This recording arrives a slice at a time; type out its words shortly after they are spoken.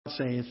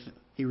saith,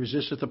 He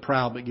resisteth the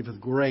proud, but giveth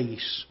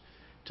grace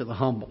to the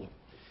humble.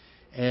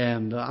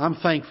 And I'm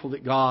thankful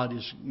that God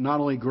is not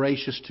only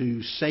gracious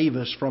to save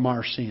us from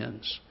our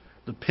sins,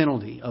 the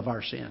penalty of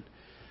our sin,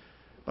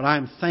 but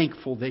I'm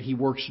thankful that He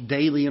works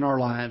daily in our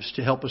lives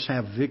to help us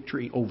have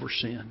victory over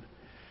sin.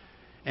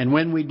 And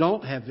when we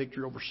don't have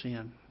victory over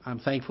sin, I'm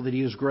thankful that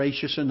He is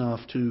gracious enough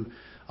to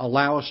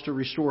allow us to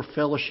restore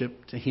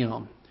fellowship to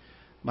Him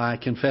by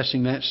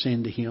confessing that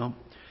sin to Him.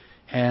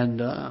 And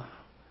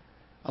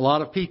a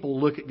lot of people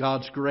look at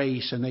God's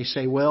grace and they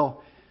say,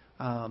 well,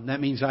 that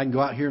means I can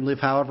go out here and live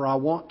however I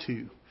want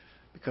to,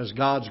 because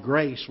God's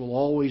grace will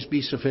always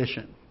be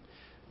sufficient.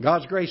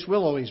 God's grace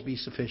will always be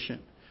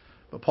sufficient.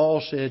 But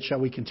Paul said, shall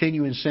we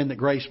continue in sin that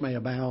grace may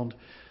abound?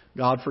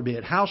 God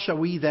forbid. How shall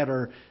we that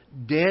are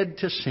dead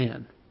to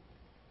sin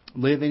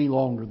live any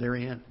longer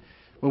therein?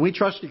 When we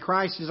trusted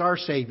Christ as our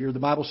Savior, the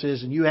Bible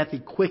says, and you hath He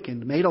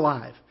quickened, made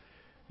alive.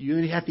 You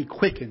hath He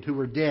quickened who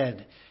were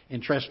dead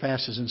in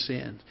trespasses and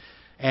sins.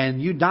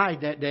 And you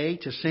died that day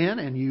to sin,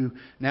 and you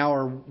now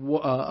are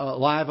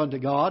alive unto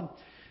God.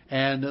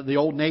 And the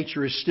old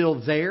nature is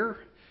still there,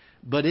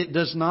 but it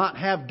does not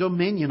have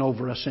dominion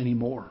over us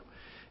anymore.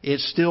 It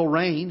still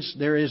reigns.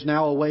 There is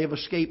now a way of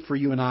escape for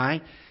you and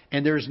I.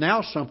 And there is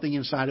now something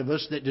inside of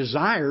us that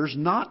desires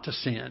not to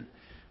sin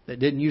that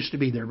didn't used to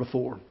be there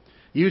before.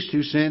 Used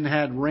to, sin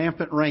had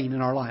rampant reign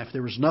in our life.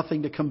 There was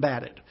nothing to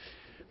combat it.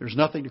 There's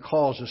nothing to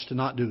cause us to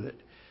not do it.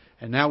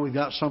 And now we've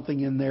got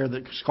something in there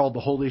that's called the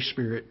Holy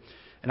Spirit.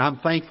 And I'm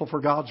thankful for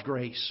God's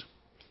grace,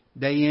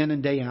 day in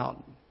and day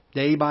out,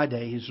 day by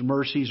day. His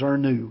mercies are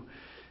new.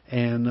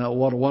 And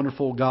what a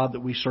wonderful God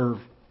that we serve.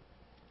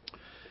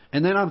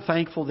 And then I'm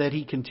thankful that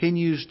He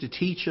continues to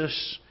teach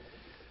us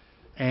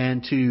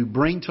and to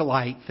bring to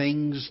light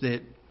things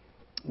that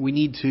we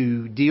need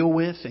to deal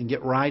with and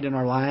get right in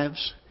our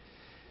lives.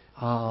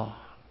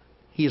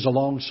 He is a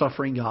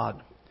long-suffering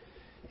God.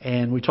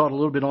 And we taught a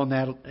little bit on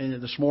that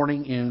this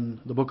morning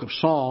in the book of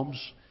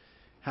Psalms,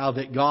 how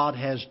that God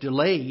has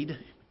delayed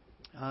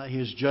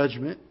His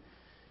judgment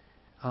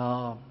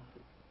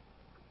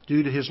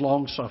due to His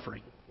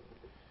long-suffering.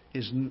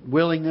 His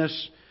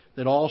willingness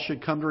that all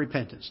should come to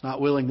repentance.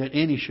 Not willing that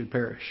any should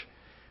perish,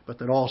 but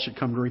that all should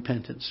come to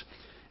repentance.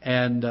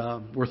 And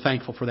we're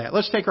thankful for that.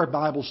 Let's take our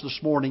Bibles this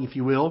morning, if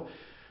you will.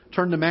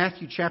 Turn to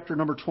Matthew chapter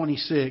number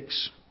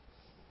 26.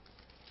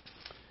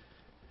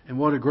 And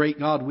what a great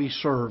God we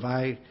serve.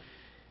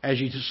 As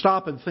you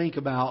stop and think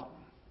about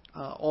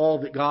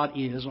all that God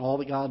is and all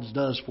that God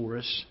does for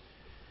us,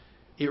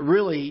 it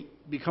really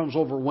becomes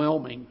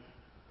overwhelming.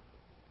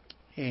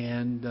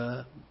 And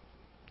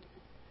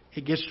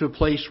it gets to a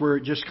place where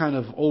it just kind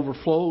of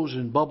overflows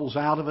and bubbles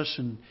out of us,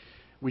 and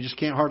we just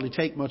can't hardly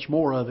take much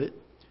more of it.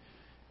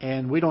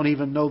 And we don't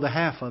even know the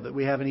half of it.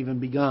 We haven't even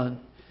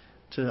begun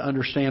to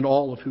understand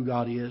all of who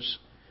God is.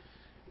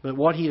 But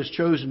what He has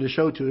chosen to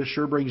show to us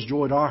sure brings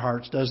joy to our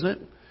hearts, doesn't it?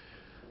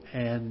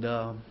 And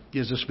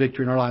gives us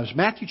victory in our lives.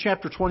 Matthew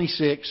chapter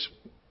 26,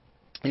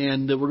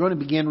 and we're going to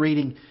begin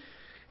reading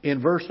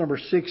in verse number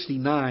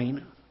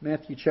 69.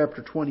 Matthew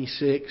chapter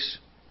 26,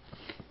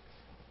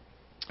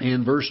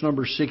 and verse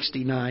number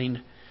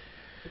 69.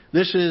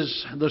 This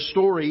is the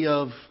story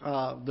of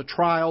the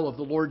trial of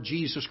the Lord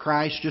Jesus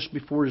Christ just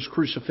before His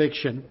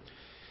crucifixion.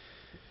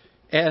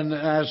 And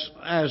as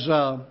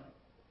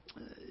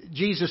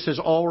Jesus has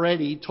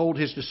already told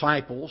His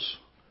disciples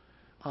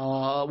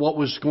what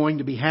was going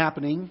to be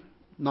happening.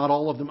 Not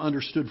all of them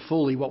understood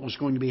fully what was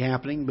going to be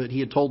happening, but He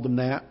had told them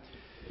that.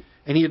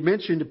 And He had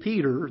mentioned to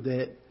Peter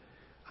that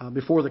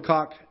before the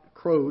cock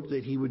crowed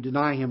that he would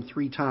deny Him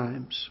 3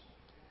 times.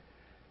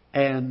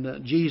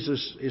 And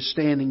Jesus is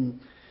standing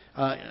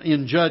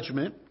in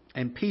judgment,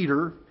 and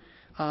Peter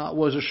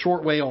was a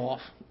short way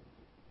off.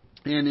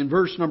 And in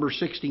verse number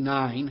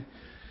 69,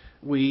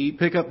 we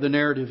pick up the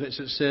narrative as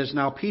it says,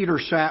 Now Peter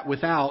sat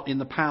without in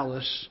the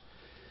palace,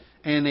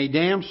 and a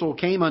damsel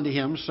came unto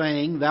him,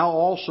 saying, Thou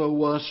also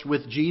wast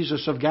with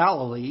Jesus of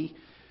Galilee.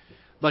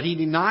 But he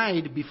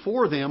denied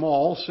before them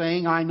all,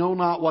 saying, I know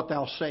not what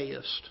thou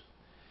sayest.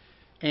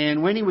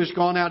 And when he was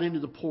gone out into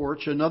the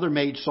porch, another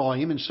maid saw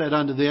him, and said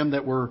unto them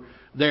that were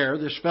there,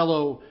 This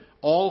fellow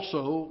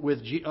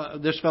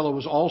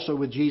was also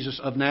with Jesus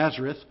of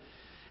Nazareth.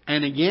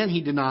 And again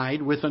he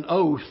denied with an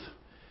oath,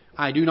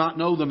 I do not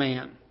know the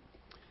man.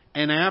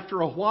 And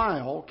after a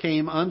while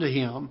came unto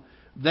him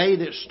they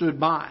that stood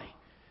by,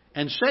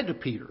 and said to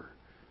Peter,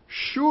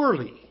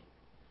 Surely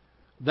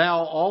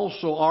thou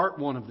also art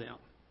one of them.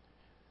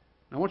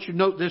 Now I want you to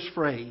note this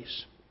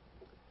phrase,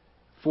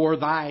 For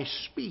thy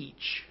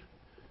speech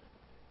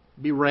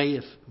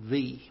bewrayeth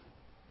thee.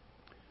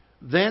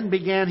 Then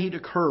began he to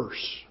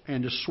curse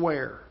and to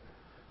swear,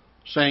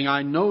 saying,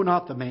 I know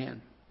not the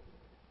man.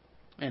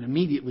 And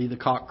immediately the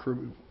cock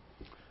crew.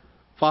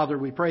 Father,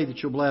 we pray that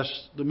you'll bless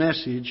the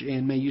message,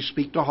 and may you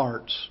speak to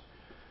hearts,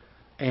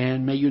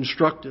 and may you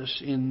instruct us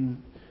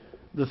in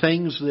the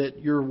things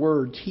that your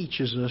word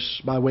teaches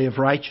us by way of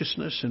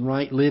righteousness and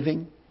right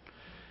living.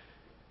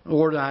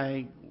 Lord,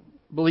 I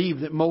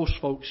believe that most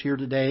folks here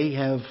today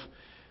have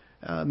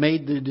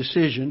made the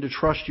decision to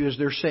trust You as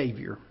their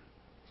Savior.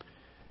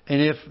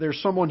 And if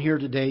there's someone here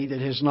today that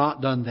has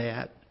not done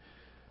that,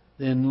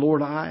 then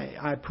Lord,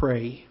 I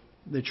pray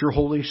that Your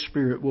Holy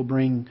Spirit will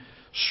bring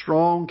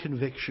strong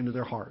conviction to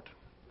their heart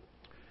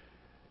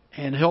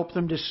and help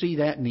them to see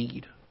that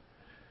need.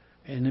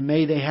 And then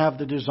may they have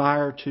the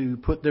desire to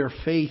put their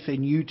faith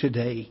in You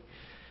today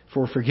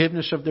for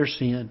forgiveness of their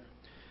sin,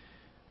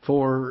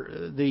 for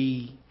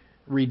the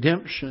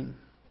redemption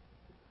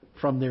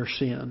from their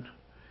sin,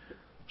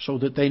 so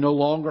that they no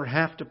longer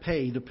have to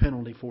pay the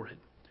penalty for it.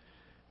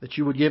 That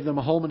You would give them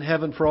a home in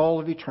heaven for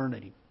all of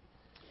eternity.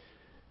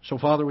 So,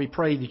 Father, we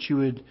pray that You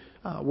would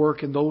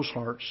work in those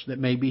hearts that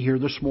may be here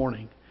this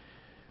morning.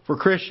 For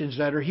Christians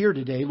that are here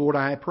today, Lord,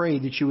 I pray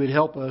that You would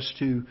help us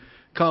to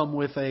come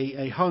with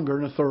a hunger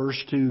and a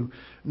thirst to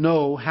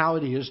know how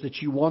it is that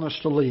You want us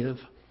to live.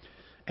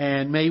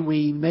 And may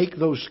we make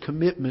those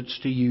commitments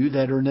to You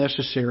that are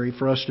necessary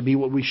for us to be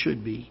what we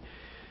should be.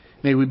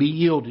 May we be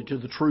yielded to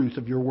the truth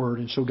of Your Word.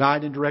 And so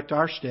guide and direct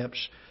our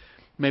steps.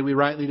 May we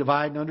rightly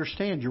divide and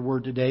understand Your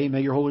Word today.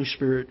 May Your Holy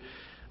Spirit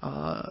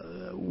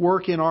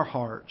work in our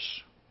hearts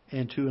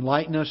and to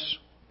enlighten us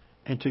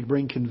and to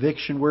bring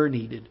conviction where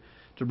needed,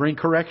 to bring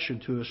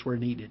correction to us where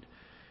needed.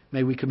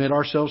 May we commit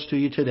ourselves to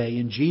You today.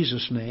 In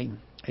Jesus' name,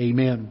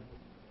 amen.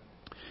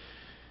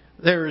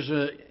 There's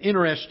an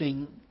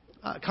interesting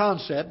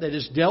concept that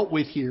is dealt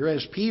with here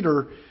as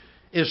Peter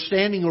is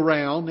standing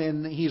around,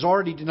 and he's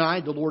already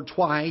denied the Lord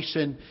twice,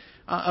 and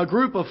a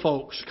group of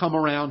folks come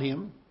around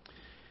him,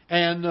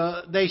 and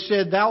they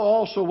said, "Thou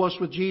also wast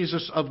with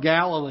Jesus of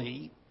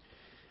Galilee."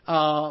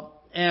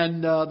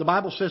 And the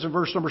Bible says in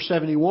verse number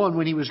 71,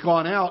 when he was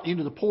gone out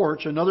into the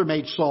porch, another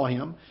maid saw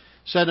him,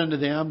 said unto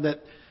them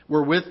that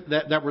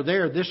were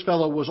there, "This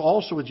fellow was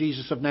also with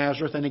Jesus of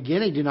Nazareth." And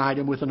again he denied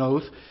Him with an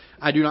oath,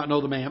 "I do not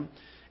know the man."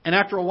 And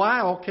after a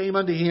while came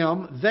unto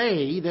him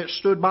they that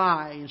stood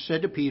by, and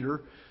said to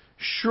Peter,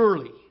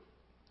 "Surely."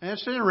 And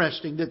it's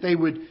interesting that they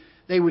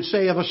would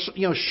say of us,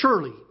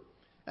 surely.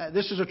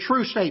 This is a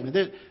true statement.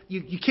 That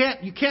you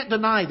can't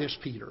deny this,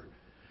 Peter.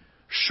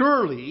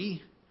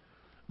 "Surely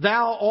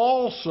thou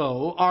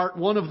also art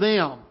one of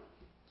them."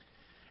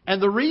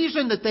 And the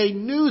reason that they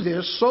knew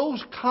this so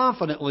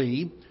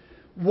confidently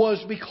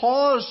was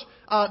because,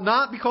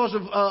 not because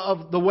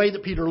of the way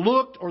that Peter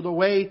looked or the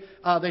way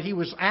that he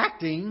was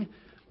acting,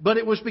 but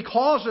it was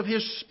because of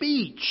his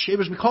speech. It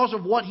was because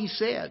of what he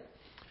said.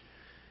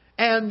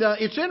 And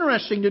it's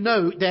interesting to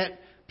note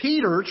that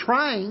Peter,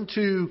 trying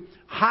to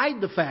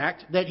hide the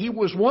fact that he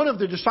was one of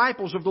the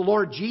disciples of the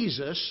Lord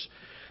Jesus,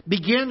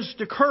 begins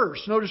to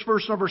curse. Notice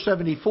verse number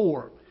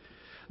 74.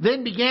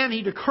 "Then began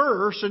he to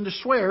curse and to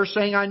swear,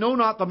 saying, I know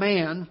not the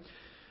man.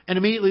 And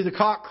immediately the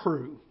cock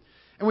crew."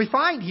 And we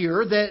find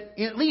here that,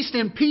 at least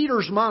in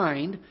Peter's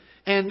mind,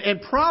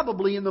 and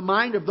probably in the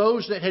mind of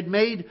those that had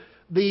made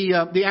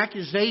the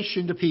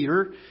accusation to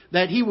Peter,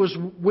 that he was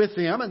with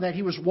them and that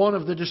he was one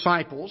of the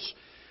disciples,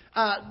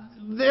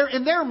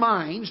 in their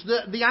minds,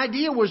 the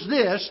idea was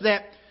this,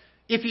 that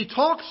if he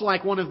talks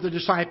like one of the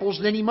disciples,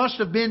 then he must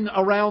have been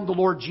around the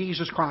Lord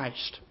Jesus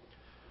Christ.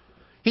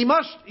 He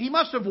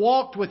must have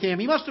walked with Him.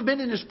 He must have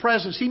been in His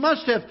presence. He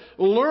must have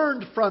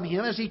learned from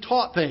Him as He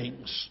taught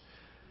things.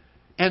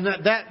 And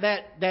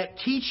that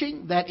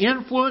teaching, that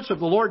influence of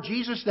the Lord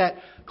Jesus,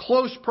 that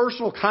close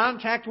personal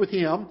contact with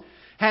Him,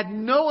 had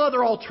no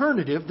other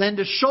alternative than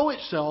to show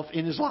itself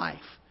in His life.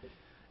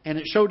 And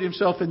it showed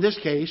Himself in this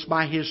case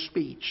by His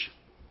speech.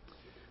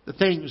 The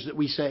things that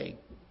we say.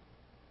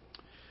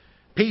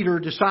 Peter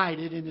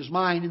decided in his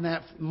mind in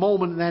that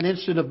moment, in that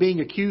instant of being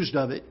accused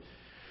of it,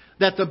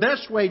 that the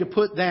best way to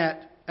put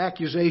that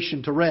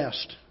accusation to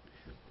rest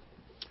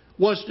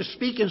was to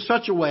speak in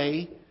such a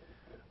way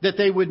that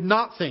they would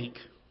not think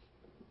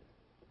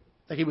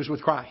that he was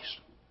with Christ.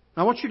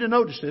 Now, I want you to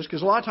notice this,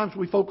 because a lot of times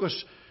we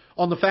focus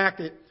on the fact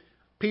that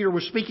Peter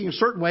was speaking a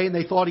certain way and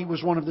they thought he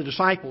was one of the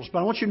disciples. But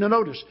I want you to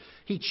notice,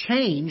 he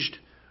changed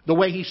the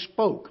way he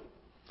spoke.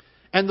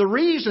 And the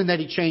reason that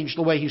he changed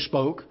the way he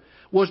spoke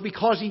was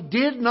because he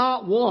did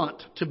not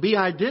want to be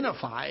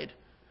identified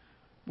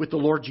with the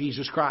Lord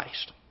Jesus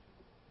Christ.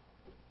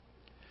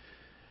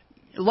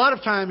 A lot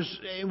of times,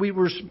 we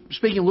were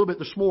speaking a little bit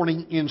this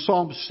morning in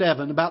Psalm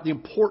 7 about the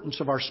importance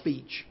of our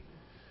speech.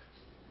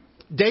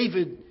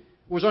 David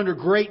was under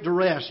great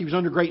duress. He was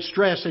under great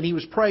stress, and he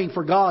was praying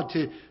for God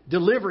to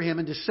deliver him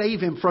and to save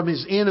him from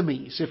his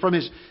enemies, from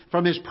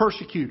his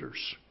persecutors.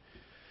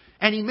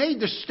 And he made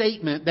the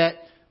statement that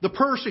the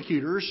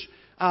persecutors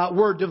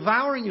were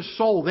devouring his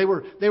soul. They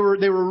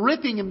were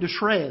ripping him to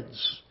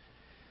shreds.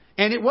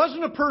 And it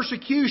wasn't a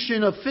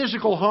persecution of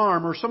physical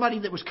harm or somebody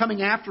that was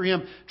coming after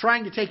him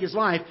trying to take his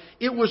life.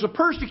 It was a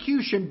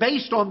persecution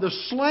based on the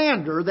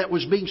slander that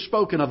was being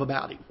spoken of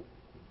about him.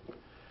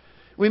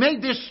 We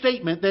made this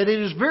statement that it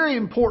is very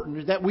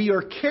important that we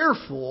are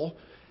careful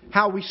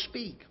how we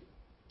speak.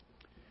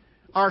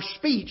 Our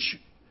speech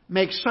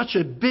makes such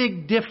a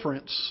big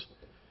difference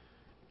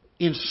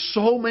in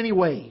so many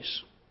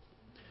ways.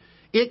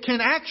 It can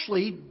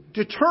actually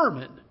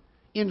determine,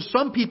 in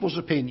some people's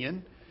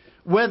opinion,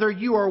 whether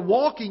you are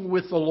walking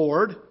with the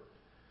Lord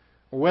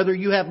or whether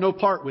you have no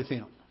part with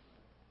Him.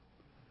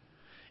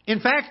 In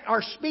fact,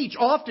 our speech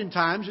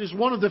oftentimes is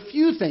one of the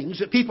few things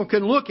that people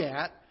can look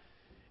at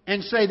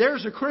and say,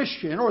 there's a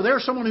Christian, or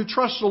there's someone who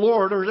trusts the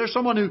Lord, or there's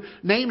someone who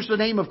names the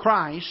name of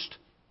Christ,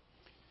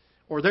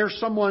 or there's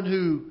someone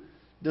who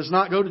does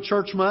not go to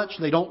church much,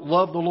 they don't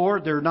love the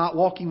Lord, they're not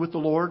walking with the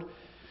Lord.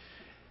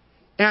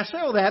 And I say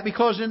all that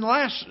because in the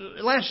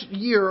last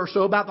year or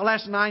so, about the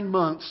last 9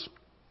 months,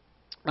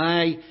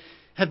 I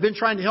have been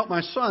trying to help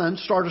my son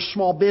start a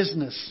small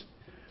business.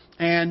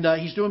 And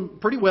he's doing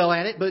pretty well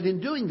at it. But in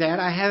doing that,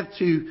 I have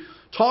to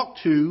talk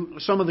to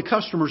some of the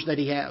customers that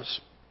he has.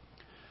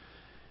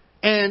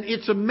 And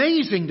it's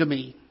amazing to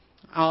me.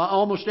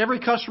 Almost every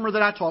customer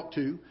that I talk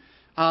to,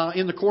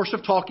 in the course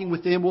of talking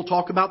with them, we'll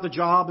talk about the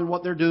job and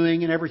what they're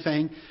doing and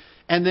everything.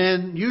 And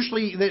then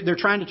usually they're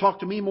trying to talk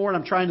to me more, and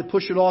I'm trying to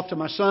push it off to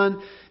my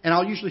son. And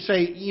I'll usually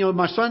say,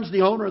 my son's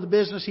the owner of the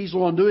business. He's the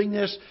one doing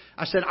this.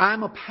 I said,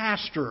 I'm a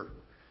pastor.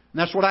 And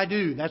that's what I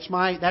do. That's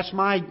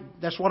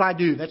what I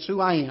do. That's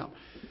who I am.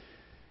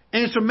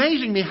 And it's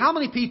amazing to me how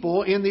many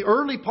people in the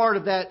early part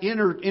of that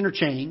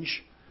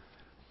interchange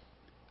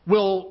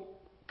will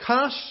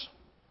cuss,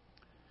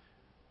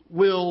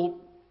 will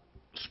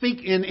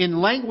speak in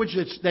language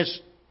that's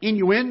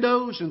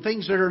innuendos and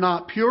things that are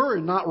not pure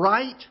and not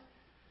right.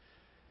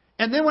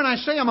 And then when I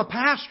say I'm a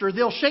pastor,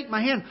 they'll shake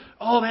my hand.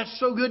 Oh, that's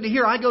so good to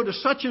hear. I go to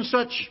such and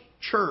such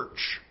church.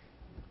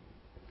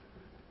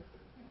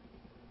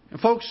 And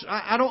folks,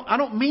 I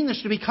don't mean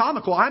this to be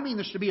comical. I mean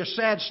this to be a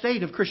sad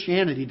state of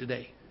Christianity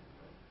today.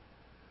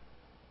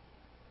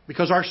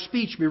 Because our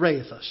speech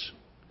bewrayeth us.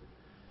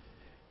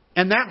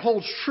 And that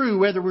holds true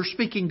whether we're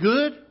speaking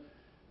good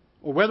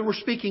or whether we're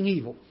speaking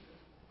evil.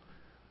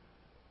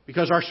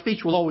 Because our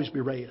speech will always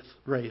bewray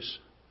us.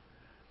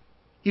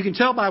 You can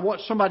tell by what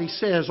somebody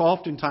says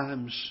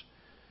oftentimes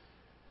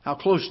how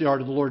close they are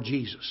to the Lord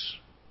Jesus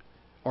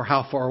or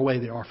how far away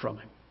they are from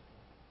Him.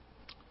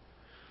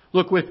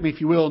 Look with me, if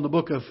you will, in the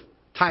book of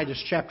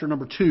Titus chapter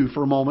number 2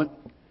 for a moment.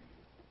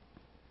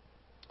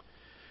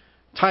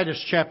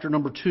 Titus chapter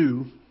number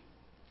 2.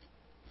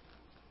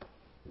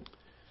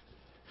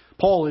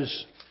 Paul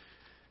is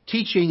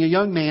teaching a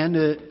young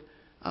man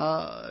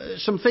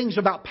some things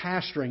about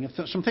pastoring,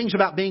 some things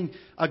about being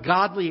a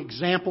godly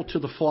example to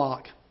the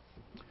flock.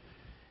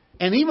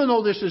 And even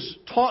though this is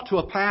taught to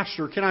a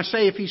pastor, can I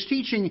say if he's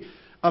teaching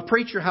a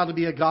preacher how to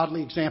be a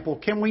godly example,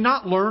 can we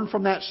not learn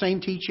from that same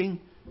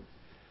teaching?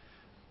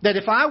 That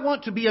if I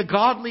want to be a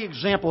godly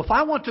example, if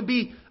I want to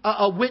be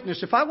a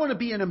witness, if I want to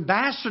be an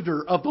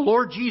ambassador of the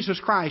Lord Jesus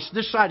Christ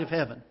this side of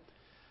heaven,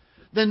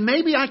 then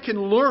maybe I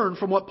can learn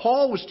from what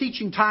Paul was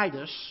teaching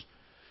Titus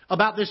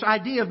about this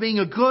idea of being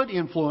a good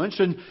influence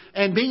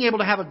and being able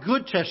to have a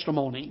good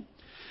testimony.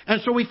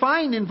 And so we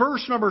find in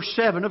verse number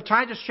 7 of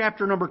Titus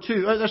chapter number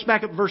 2, let's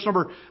back up to verse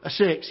number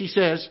 6. He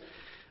says,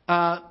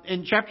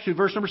 in chapter 2,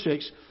 verse number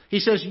 6, he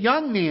says,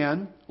 young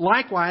men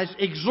likewise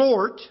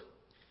exhort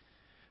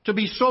to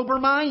be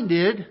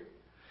sober-minded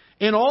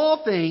in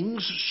all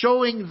things,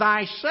 showing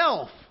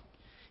thyself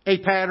a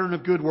pattern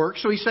of good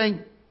works. So he's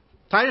saying,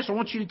 Titus, I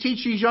want you to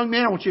teach these young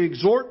men. I want you to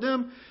exhort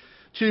them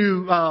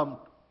to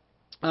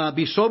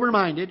be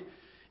sober-minded.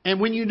 And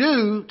when you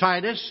do,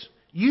 Titus,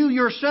 you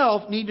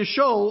yourself need to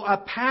show a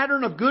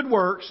pattern of good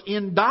works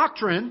in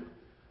doctrine.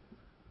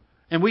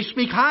 And we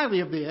speak highly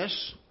of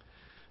this,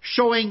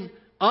 showing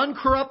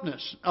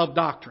uncorruptness of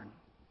doctrine,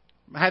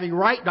 having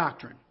right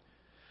doctrine.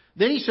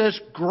 Then he says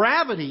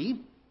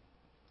gravity,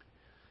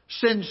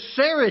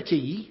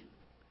 sincerity,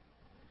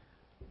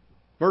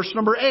 verse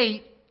number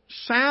 8,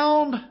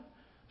 sound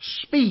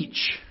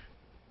speech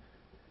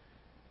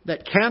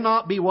that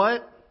cannot be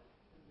what?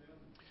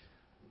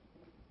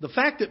 The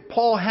fact that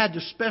Paul had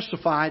to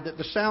specify that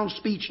the sound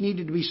speech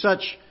needed to be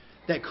such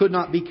that could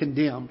not be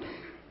condemned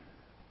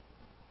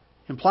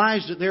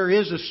implies that there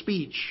is a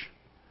speech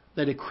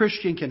that a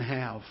Christian can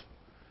have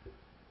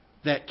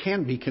that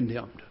can be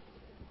condemned.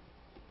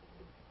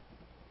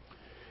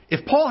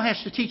 If Paul has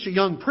to teach a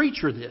young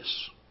preacher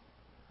this,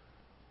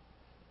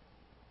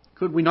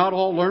 could we not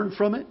all learn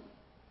from it?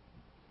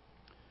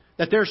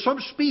 That there's some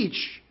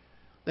speech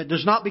that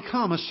does not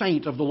become a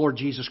saint of the Lord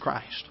Jesus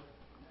Christ.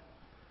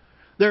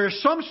 There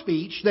is some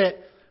speech that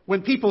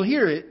when people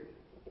hear it,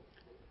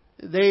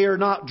 they are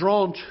not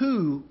drawn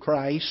to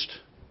Christ,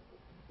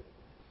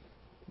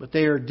 but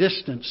they are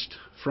distanced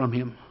from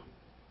Him.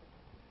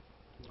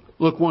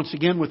 Look once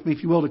again with me,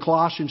 if you will, to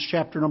Colossians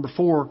chapter number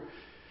 4.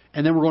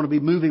 And then we're going to be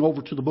moving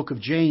over to the book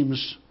of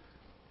James.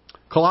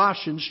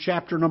 Colossians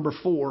chapter number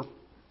 4.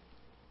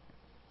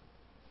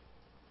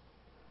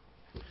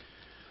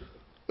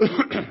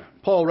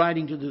 Paul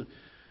writing to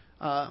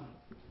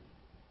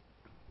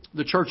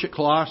the church at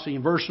Colossae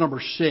in verse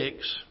number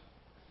 6.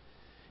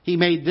 He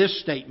made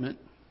this statement.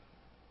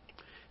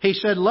 He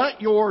said,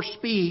 let your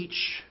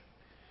speech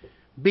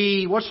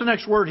be, what's the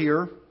next word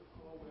here?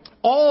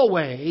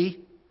 Always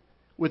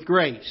with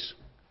grace.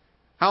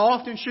 How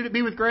often should it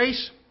be with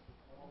grace?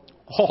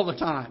 All the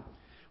time.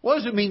 What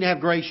does it mean to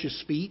have gracious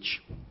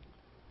speech?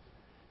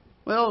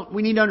 Well,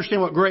 we need to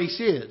understand what grace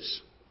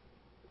is.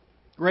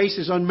 Grace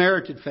is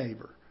unmerited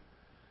favor.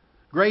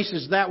 Grace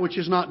is that which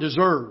is not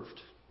deserved.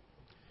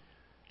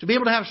 To be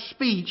able to have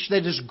speech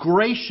that is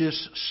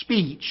gracious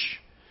speech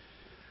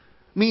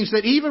means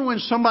that even when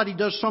somebody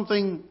does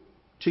something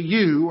to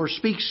you or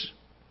speaks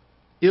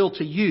ill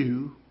to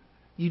you,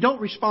 you don't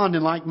respond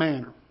in like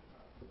manner.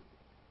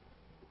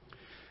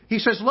 He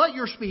says, let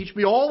your speech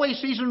be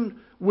always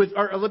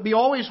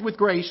with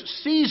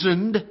grace,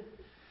 seasoned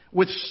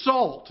with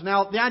salt.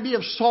 Now, the idea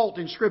of salt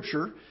in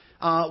Scripture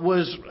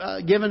was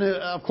given,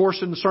 of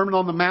course, in the Sermon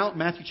on the Mount,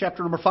 Matthew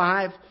chapter number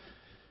 5,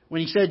 when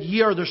He said,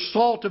 ye are the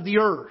salt of the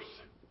earth.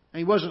 And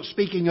He wasn't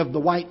speaking of the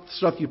white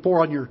stuff you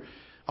pour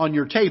on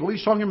your table.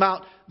 He's talking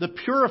about the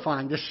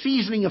purifying, the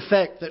seasoning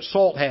effect that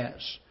salt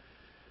has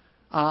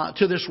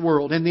to this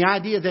world. And the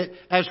idea that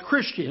as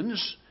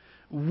Christians,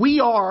 we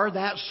are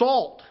that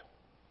salt.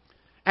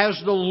 As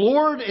the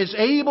Lord is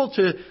able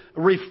to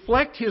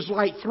reflect His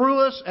light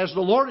through us, as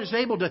the Lord is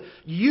able to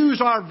use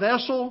our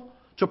vessel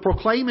to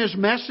proclaim His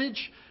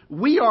message,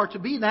 we are to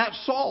be that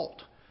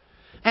salt.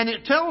 And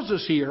it tells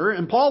us here,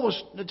 and Paul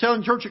was telling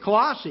the church at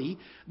Colossae,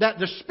 that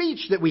the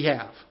speech that we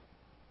have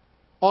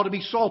ought to be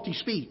salty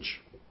speech.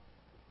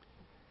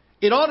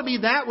 It ought to be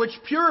that which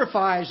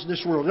purifies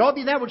this world. It ought to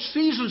be that which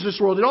seasons this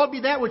world. It ought to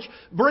be that which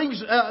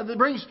brings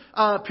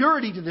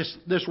purity to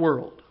this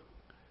world.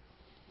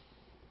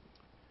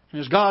 And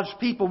as God's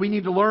people, we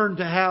need to learn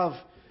to have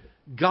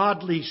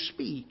godly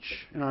speech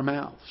in our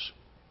mouths.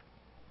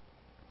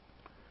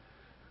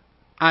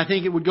 I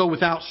think it would go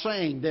without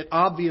saying that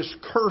obvious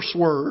curse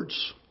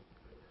words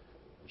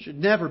should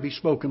never be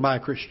spoken by a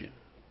Christian.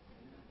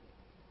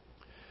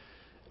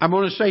 I'm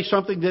going to say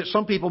something that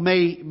some people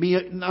may be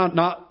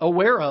not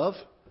aware of,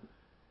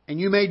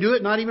 and you may do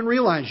it, not even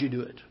realize you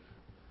do it.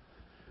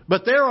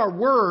 But there are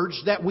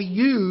words that we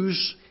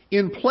use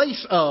in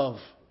place of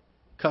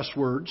cuss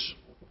words.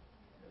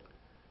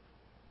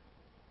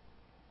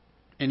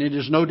 And it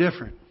is no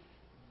different,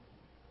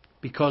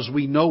 because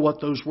we know what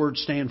those words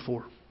stand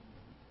for.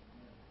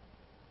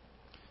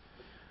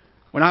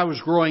 When I was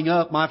growing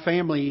up, my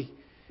family,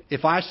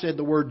 if I said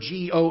the word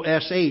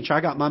G-O-S-H,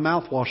 I got my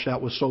mouth washed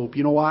out with soap.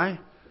 You know why?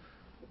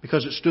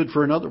 Because it stood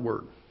for another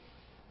word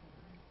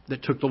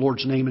that took the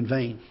Lord's name in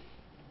vain.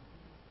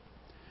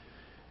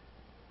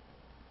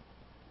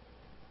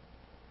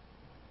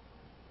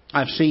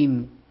 I've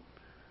seen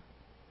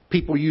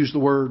people use the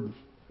word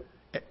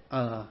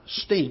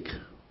stink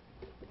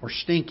or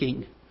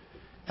stinking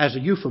as a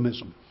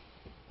euphemism.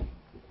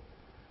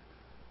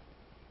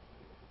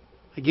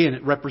 Again,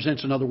 it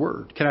represents another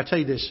word. Can I tell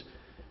you this?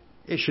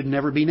 It should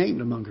never be named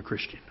among a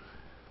Christian.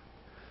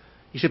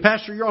 You say,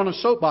 Pastor, you're on a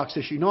soapbox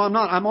issue. No, I'm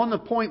not. I'm on the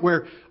point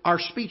where our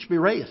speech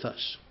bewrayeth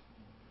us.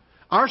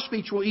 Our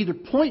speech will either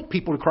point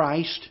people to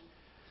Christ.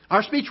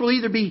 Our speech will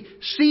either be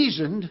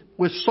seasoned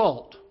with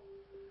salt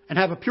and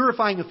have a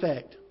purifying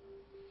effect,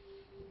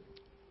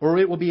 or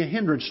it will be a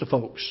hindrance to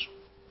folks.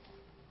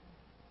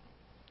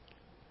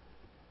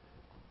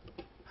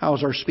 How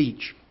is our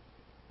speech?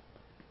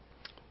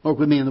 Look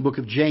with me in the book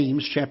of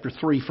James, chapter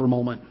 3 for a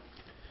moment.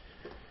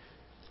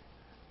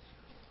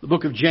 The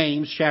book of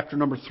James, chapter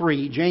number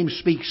 3. James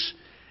speaks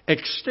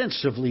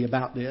extensively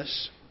about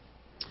this.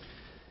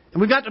 And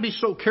we've got to be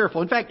so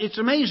careful. In fact, it's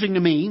amazing to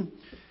me.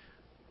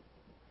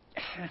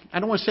 I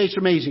don't want to say it's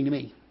amazing to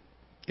me.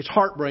 It's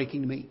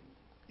heartbreaking to me.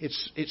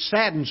 It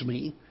saddens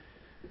me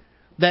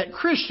that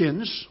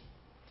Christians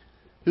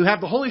who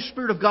have the Holy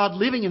Spirit of God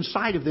living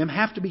inside of them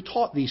have to be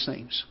taught these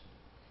things.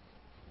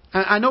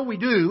 I know we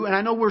do, and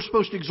I know we're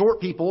supposed to exhort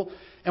people,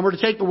 and we're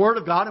to take the Word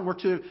of God, and we're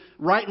to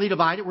rightly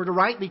divide it, we're to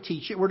rightly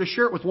teach it, we're to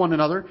share it with one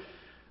another.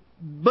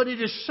 But it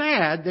is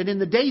sad that in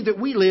the day that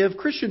we live,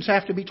 Christians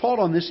have to be taught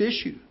on this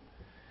issue.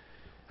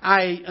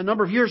 A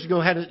number of years ago,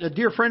 had a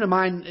dear friend of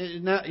mine,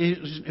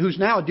 who's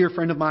now a dear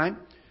friend of mine.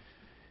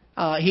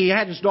 He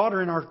had his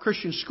daughter in our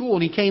Christian school,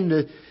 and he came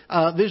to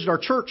visit our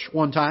church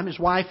one time. His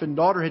wife and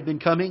daughter had been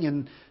coming,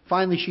 and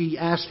finally she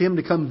asked him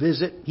to come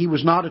visit. He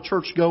was not a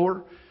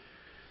churchgoer.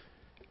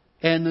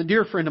 And a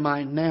dear friend of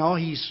mine now,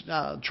 he's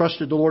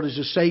trusted the Lord as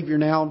his Savior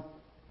now.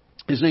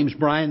 His name's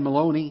Brian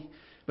Maloney.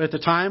 But at the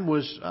time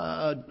was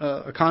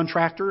a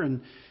contractor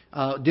and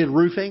did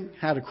roofing,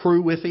 had a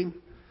crew with him.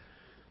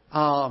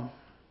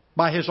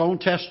 By his own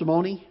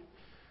testimony,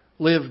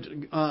 lived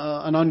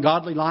an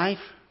ungodly life.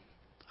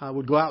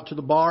 Would go out to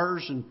the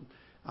bars and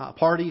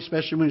party,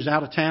 especially when he was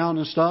out of town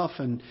and stuff.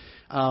 And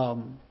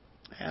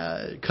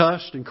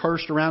cussed and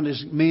cursed around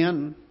his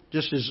men,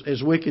 just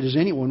as wicked as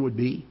anyone would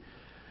be.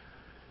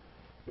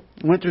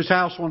 Went to his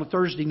house on a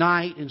Thursday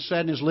night and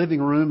sat in his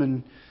living room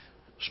and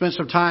spent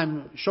some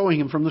time showing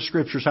him from the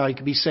Scriptures how he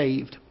could be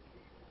saved.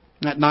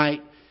 That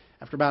night,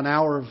 after about an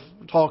hour of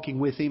talking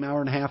with him, hour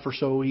and a half or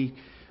so, he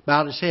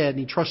bowed his head and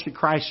he trusted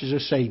Christ as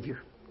his Savior.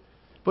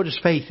 Put his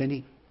faith in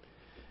Him.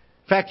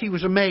 In fact, he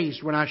was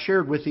amazed when I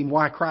shared with him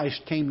why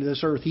Christ came to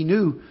this earth. He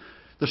knew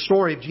the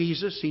story of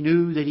Jesus. He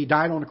knew that He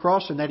died on the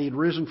cross and that He had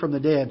risen from the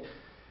dead.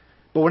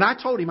 But when I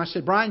told him, I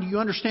said, Brian, do you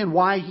understand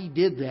why He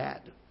did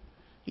that?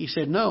 He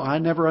said, no, I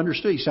never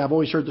understood. He said, I've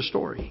always heard the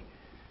story.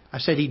 I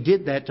said, He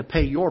did that to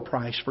pay your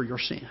price for your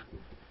sin.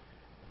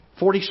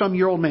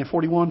 40-some-year-old man,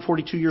 41,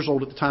 42 years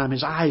old at the time.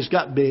 His eyes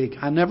got big.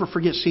 I never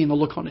forget seeing the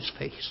look on his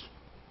face.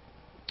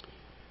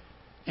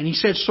 And he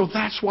said, so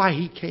that's why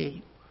He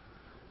came.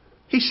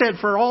 He said,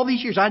 for all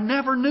these years, I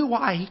never knew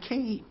why He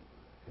came.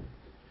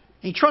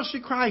 He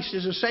trusted Christ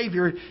as a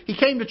Savior. He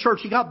came to church.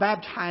 He got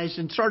baptized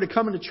and started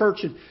coming to church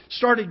and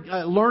started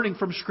learning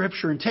from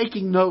Scripture and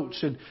taking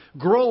notes and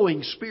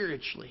growing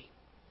spiritually.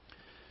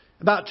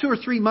 About 2 or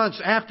 3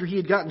 months after he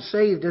had gotten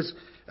saved, as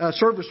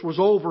service was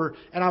over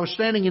and I was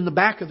standing in the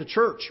back of the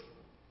church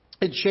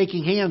and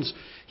shaking hands,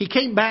 he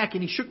came back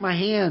and he shook my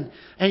hand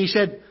and he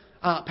said,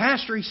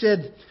 Pastor, he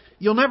said,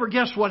 you'll never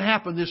guess what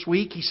happened this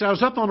week. He said, I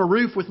was up on a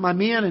roof with my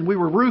men and we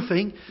were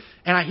roofing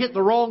and I hit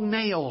the wrong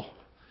nail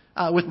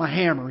with my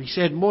hammer. He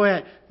said,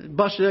 boy, it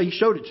busted out. He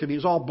showed it to me. It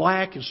was all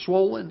black and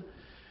swollen.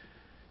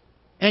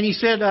 And he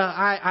said,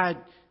 I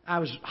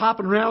was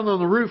hopping around on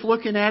the roof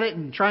looking at it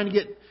and trying to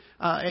get,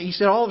 he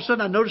said, all of a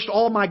sudden I noticed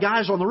all my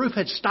guys on the roof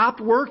had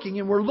stopped working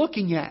and were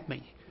looking at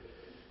me.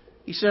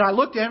 He said, I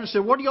looked at him and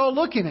said, what are y'all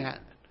looking at?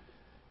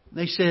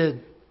 They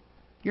said,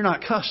 you're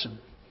not cussing.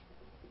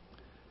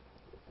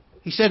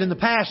 He said, in the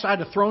past I'd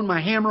have thrown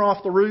my hammer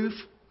off the roof.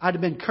 I'd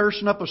have been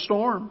cursing up a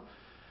storm.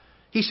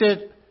 He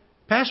said,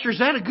 Pastor, is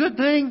that a good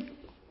thing?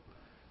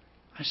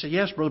 I said,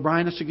 yes, Brother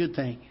Brian, it's a good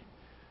thing.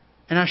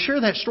 And I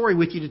share that story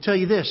with you to tell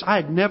you this. I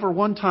had never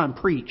one time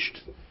preached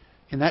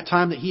in that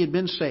time that he had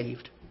been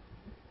saved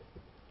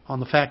on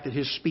the fact that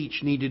his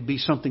speech needed to be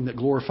something that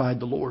glorified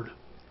the Lord.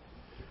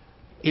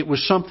 It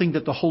was something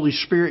that the Holy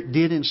Spirit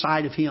did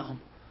inside of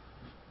him.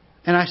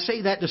 And I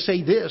say that to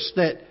say this,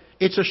 that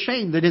it's a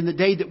shame that in the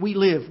day that we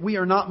live, we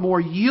are not more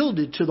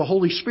yielded to the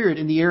Holy Spirit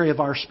in the area of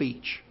our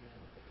speech.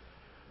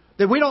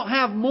 That we don't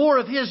have more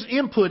of His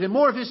input and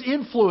more of His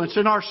influence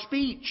in our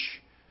speech.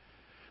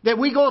 That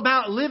we go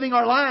about living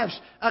our lives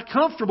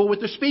comfortable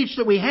with the speech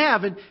that we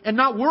have and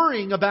not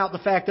worrying about the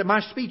fact that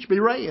my speech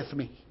bewrayeth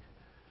me.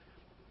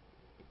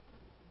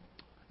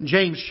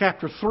 James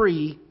chapter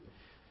 3,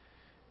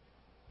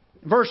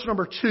 verse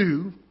number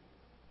 2,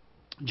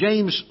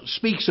 James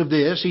speaks of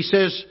this. He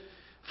says,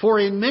 for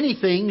in many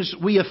things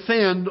we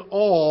offend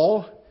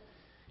all.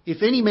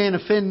 If any man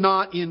offend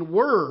not in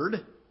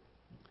word,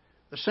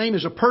 the same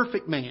as a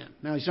perfect man.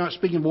 Now, he's not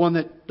speaking of one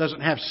that doesn't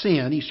have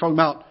sin. He's talking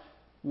about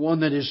one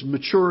that is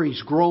mature.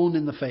 He's grown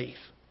in the faith.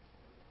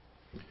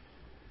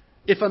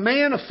 If a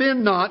man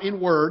offend not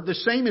in word, the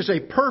same as a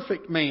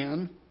perfect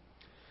man.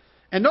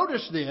 And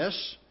notice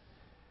this.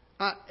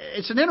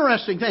 It's an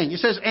interesting thing. It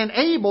says, and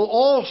able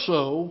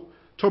also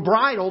to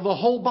bridle the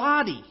whole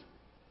body.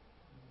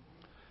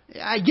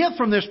 I get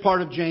from this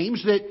part of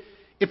James that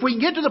if we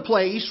can get to the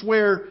place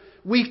where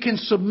we can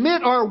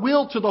submit our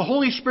will to the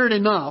Holy Spirit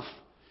enough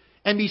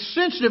and be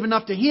sensitive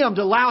enough to Him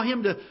to allow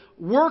Him to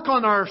work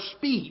on our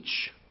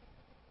speech,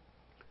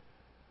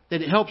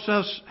 that it helps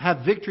us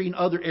have victory in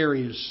other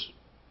areas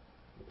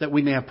that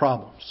we may have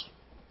problems.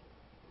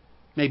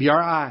 Maybe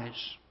our eyes,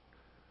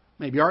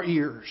 maybe our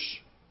ears,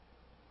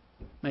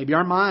 maybe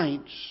our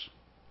minds.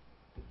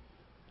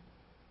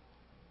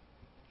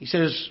 He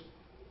says,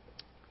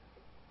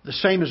 the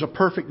same as a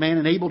perfect man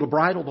and able to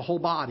bridle the whole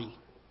body.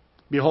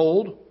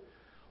 Behold,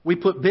 we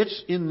put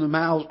bits in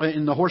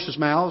the horses'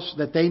 mouths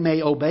that they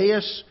may obey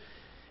us,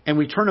 and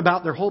we turn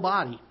about their whole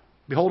body.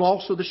 Behold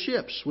also the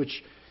ships,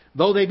 which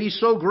though they be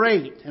so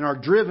great and are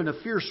driven of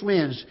fierce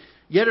winds,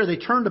 yet are they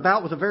turned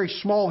about with a very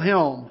small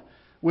helm,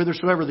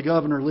 whithersoever the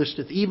governor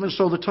listeth. Even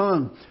so the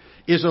tongue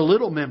is a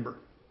little member,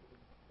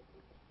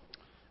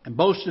 and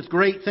boasteth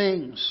great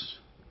things.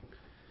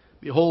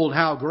 Behold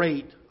how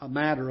great a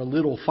matter a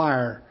little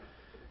fire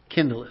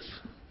kindleth.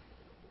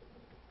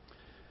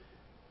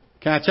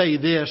 Can I tell you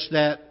this,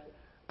 that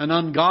an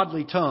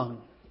ungodly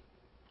tongue,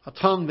 a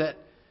tongue that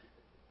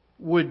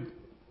would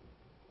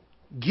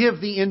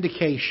give the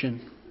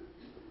indication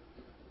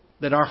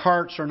that our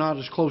hearts are not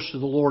as close to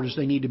the Lord as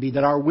they need to be,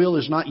 that our will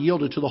is not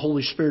yielded to the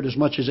Holy Spirit as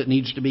much as it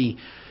needs to be,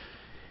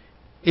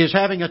 is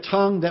having a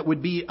tongue that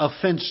would be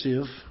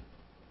offensive.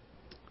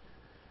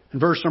 In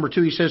verse number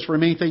 2, he says, for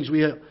many things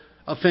we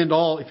offend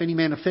all. If any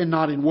man offend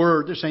not in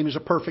word, the same as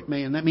a perfect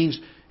man. That means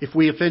if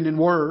we offend in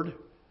word,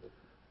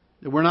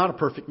 that we're not a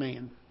perfect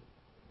man.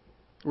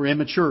 We're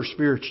immature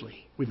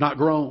spiritually. We've not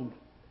grown.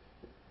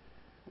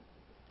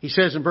 He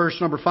says in verse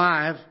number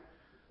 5,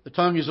 the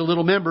tongue is a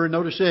little member, and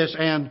notice this,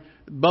 and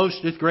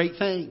boasteth great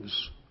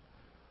things.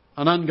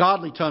 An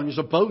ungodly tongue is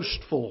a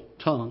boastful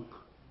tongue.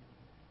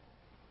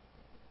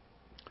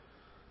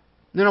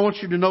 Then I want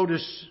you to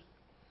notice,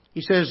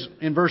 he says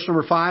in verse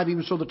number 5,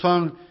 even so the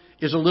tongue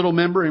is a little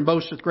member and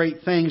boasteth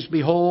great things.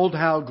 Behold,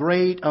 how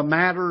great a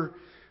matter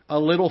a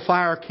little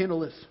fire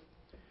kindleth.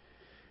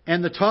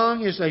 And the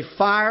tongue is a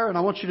fire, and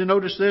I want you to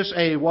notice this,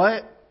 a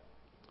what?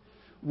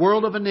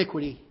 World of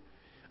iniquity.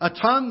 A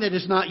tongue that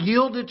is not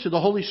yielded to the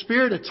Holy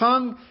Spirit, a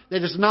tongue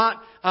that is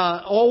not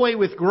always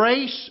with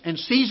grace and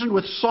seasoned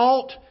with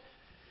salt,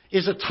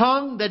 is a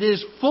tongue that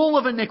is full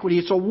of iniquity.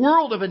 It's a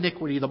world of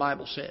iniquity, the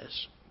Bible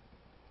says.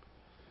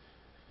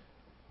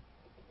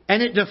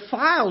 And it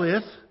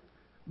defileth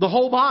the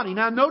whole body.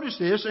 Now notice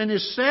this, and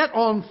is set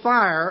on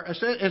fire,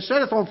 and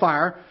setteth on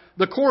fire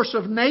the course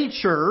of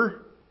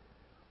nature.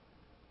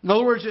 In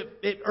other words,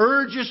 it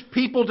urges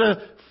people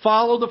to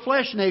follow the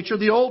flesh nature,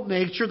 the old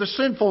nature, the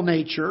sinful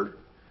nature,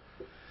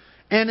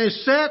 and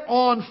is set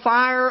on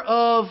fire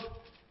of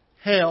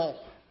hell.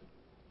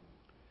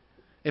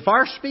 If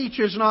our speech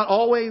is not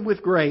always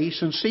with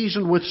grace and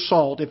seasoned with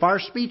salt, if our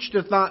speech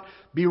does not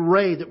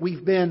bewray that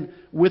we've been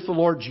with the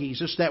Lord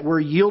Jesus, that we're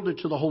yielded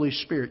to the Holy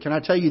Spirit, can I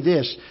tell you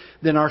this?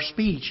 Then our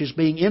speech is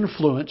being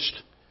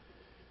influenced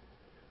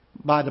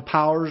by the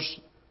powers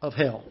of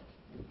hell.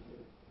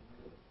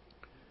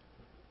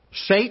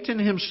 Satan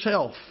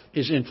himself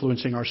is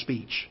influencing our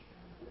speech.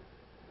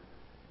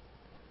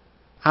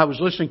 I was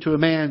listening to a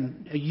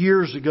man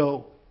years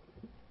ago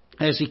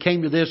as he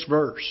came to this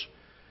verse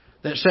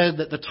that said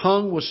that the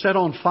tongue was set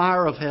on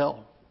fire of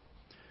hell.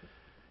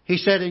 He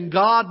said, in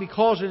God,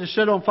 because it is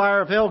set on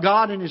fire of hell,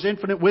 God in His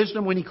infinite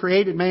wisdom when He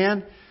created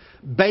man,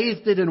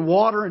 bathed it in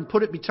water and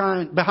put it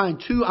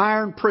behind 2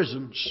 iron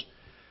prisons,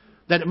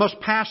 that it must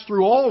pass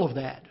through all of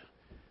that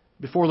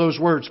before those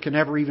words can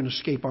ever even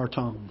escape our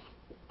tongue.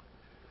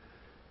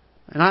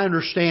 And I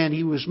understand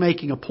he was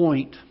making a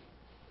point,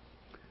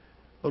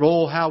 but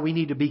oh, how we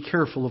need to be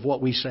careful of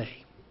what we say.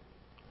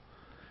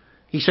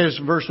 He says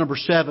in verse number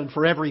 7,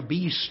 for every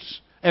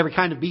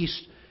kind of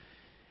beast,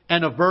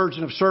 and of birds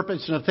and of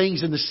serpents and of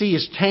things in the sea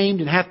is tamed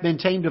and hath been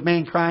tamed of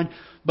mankind,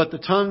 but the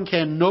tongue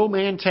can no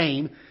man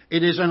tame.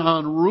 It is an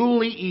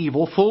unruly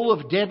evil, full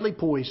of deadly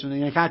poison.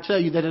 And I tell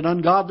you that an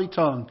ungodly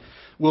tongue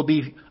will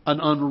be an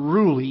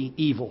unruly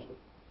evil.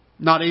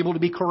 Not able to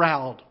be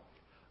corralled.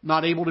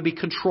 Not able to be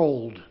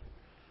controlled.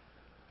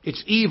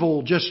 Its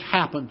evil just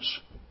happens.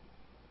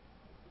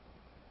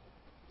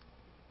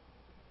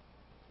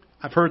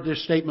 I've heard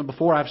this statement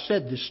before. I've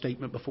said this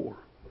statement before.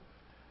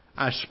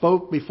 I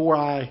spoke before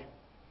I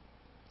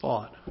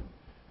thought.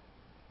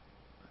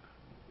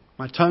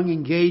 My tongue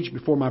engaged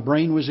before my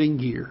brain was in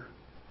gear.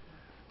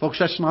 Folks,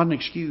 that's not an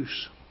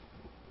excuse.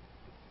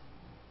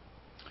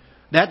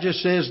 That just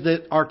says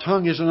that our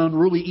tongue is an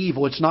unruly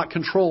evil. It's not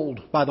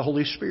controlled by the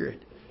Holy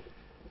Spirit.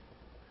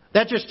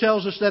 That just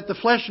tells us that the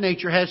flesh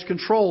nature has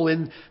control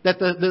and that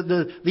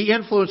the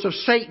influence of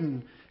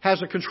Satan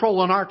has a control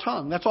on our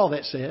tongue. That's all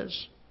that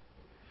says.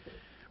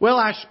 Well,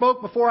 I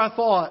spoke before I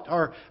thought,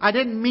 or I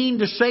didn't mean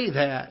to say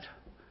that,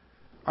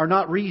 are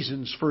not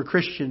reasons for a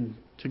Christian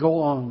to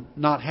go on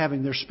not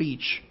having their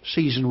speech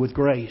seasoned with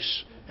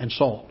grace and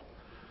salt.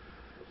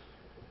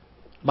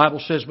 The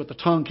Bible says, but the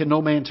tongue can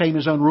no man tame,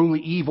 is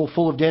unruly evil,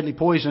 full of deadly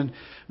poison.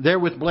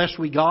 Therewith bless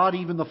we God,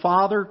 even the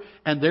Father,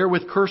 and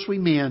therewith curse we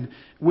men,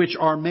 which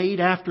are made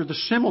after the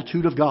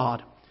similitude of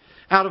God.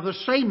 Out of the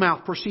same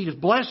mouth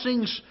proceedeth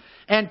blessings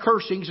and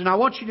cursings. And I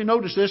want you to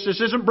notice this.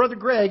 This isn't Brother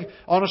Greg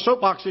on a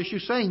soapbox issue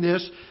saying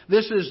this.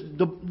 This is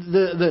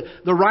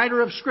the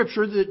writer of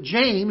Scripture, that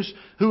James,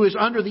 who is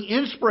under the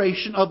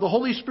inspiration of the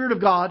Holy Spirit of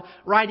God,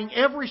 writing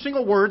every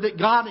single word that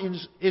God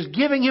is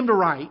giving him to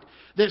write,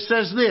 that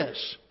says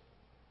this: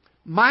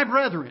 my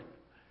brethren,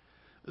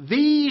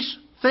 these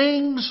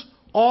things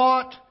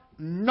ought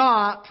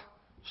not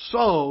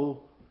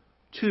so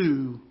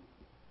to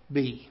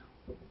be.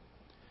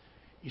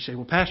 You say,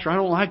 well, Pastor, I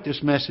don't like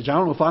this message. I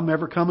don't know if I'm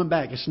ever coming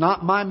back. It's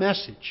not my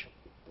message.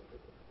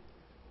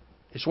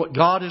 It's what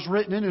God has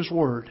written in His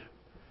Word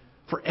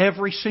for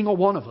every single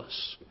one of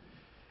us.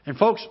 And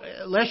folks,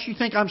 lest you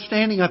think I'm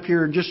standing up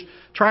here and just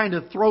trying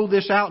to throw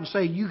this out and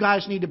say, you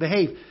guys need to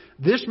behave.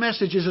 This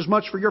message is as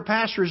much for your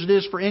pastor as it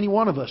is for any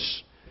one of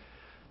us.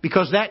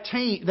 Because that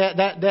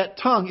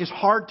tongue is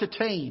hard to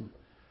tame.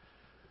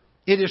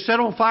 It is set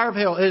on fire of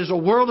hell. It is a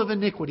world of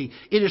iniquity.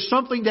 It is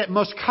something that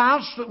must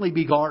constantly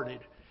be guarded.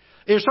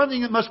 It is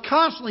something that must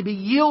constantly be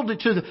yielded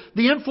to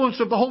the influence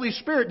of the Holy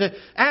Spirit, to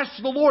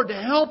ask the Lord to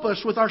help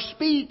us with our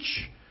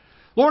speech.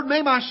 Lord,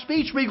 may my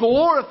speech be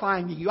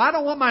glorifying to You. I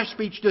don't want my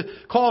speech to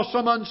cause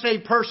some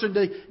unsaved person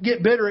to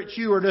get bitter at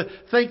You or to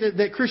think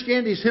that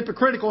Christianity is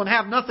hypocritical and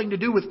have nothing to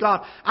do with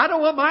God. I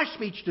don't want my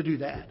speech to do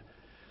that.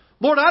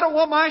 Lord, I don't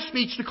want my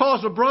speech to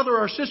cause a brother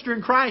or sister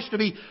in Christ to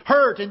be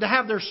hurt and to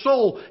have their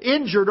soul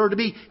injured or to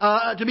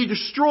be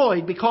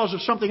destroyed because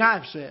of something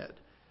I've said.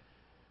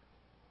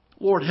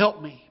 Lord,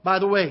 help me. By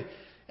the way,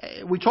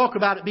 we talk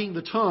about it being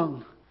the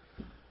tongue,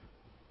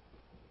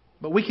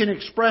 but we can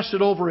express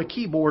it over a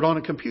keyboard on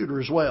a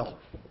computer as well.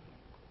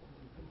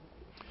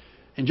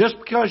 And just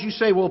because you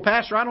say, well,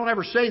 Pastor, I don't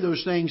ever say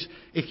those things,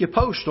 if you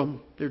post them,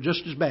 they're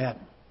just as bad.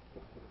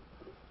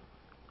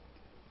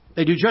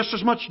 They do just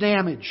as much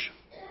damage.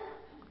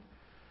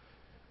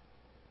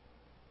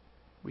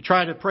 We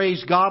try to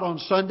praise God on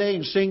Sunday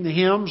and sing the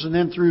hymns, and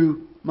then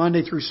through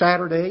Monday through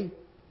Saturday,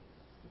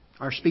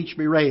 our speech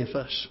bewrayeth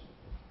us.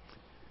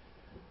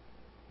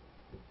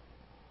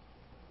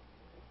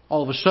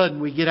 All of a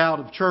sudden we get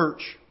out of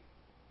church,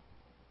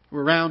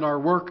 we're around our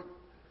work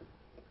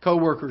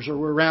co-workers, or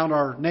we're around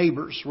our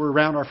neighbors, we're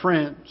around our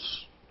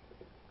friends.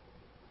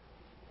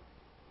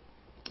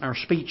 Our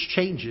speech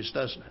changes,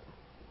 doesn't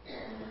it?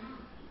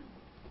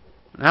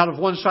 And out of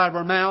one side of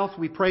our mouth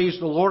we praise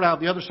the Lord, out of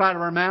the other side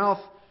of our mouth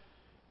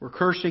We're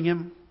cursing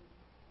Him.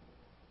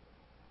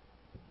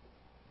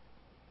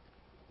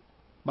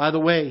 By the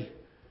way,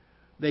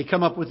 they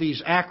come up with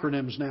these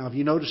acronyms now. Have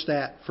you noticed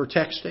that for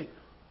texting?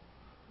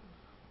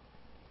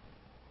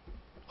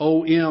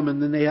 OM,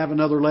 and then they have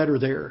another letter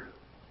there.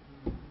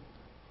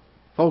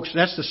 Folks,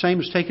 that's the same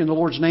as taking the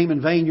Lord's name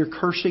in vain. You're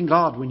cursing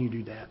God when you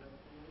do that.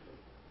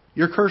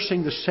 You're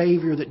cursing the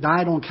Savior that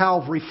died on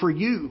Calvary for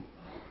you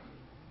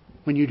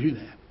when you do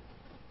that.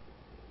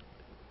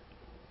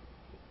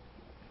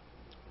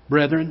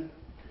 Brethren,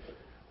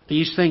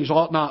 these things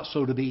ought not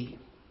so to be.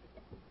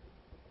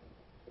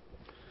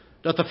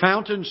 Doth the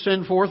fountain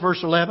send forth,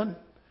 verse 11?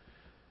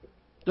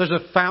 Does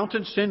a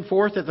fountain send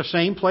forth at the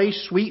same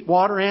place sweet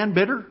water and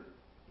bitter?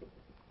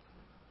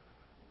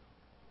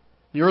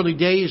 The early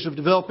days of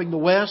developing the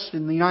West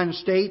in the United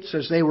States,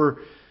 as they were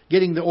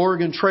getting the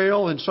Oregon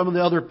Trail and some of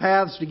the other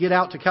paths to get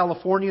out to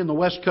California and the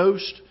West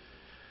Coast,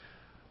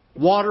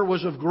 water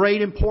was of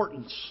great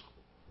importance.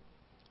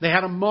 They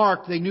had a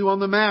mark, they knew on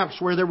the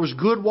maps where there was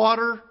good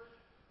water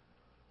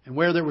and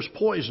where there was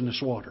poisonous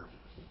water.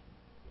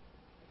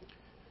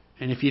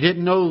 And if you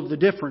didn't know the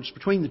difference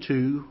between the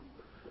two,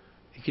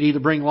 it could either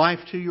bring life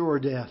to you or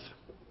death.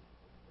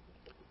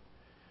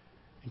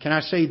 And can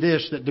I say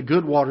this, that the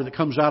good water that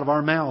comes out of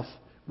our mouth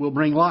will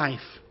bring life,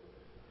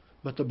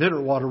 but the bitter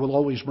water will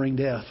always bring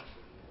death.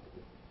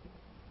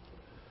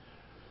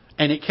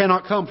 And it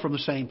cannot come from the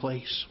same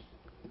place.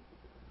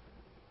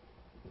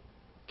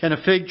 Can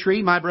a fig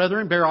tree, my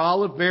brethren, bear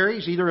olive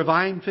berries, either of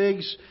vine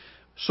figs?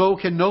 So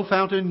can no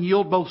fountain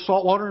yield both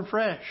salt water and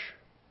fresh.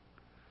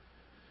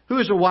 Who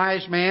is a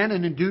wise man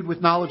and endued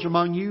with knowledge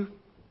among you?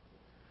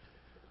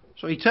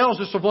 So he tells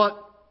us of what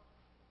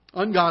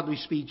ungodly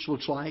speech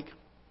looks like.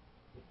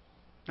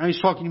 Now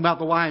he's talking about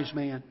the wise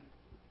man,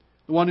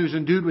 the one who's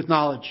endued with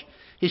knowledge.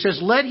 He says,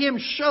 let him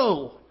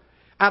show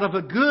out of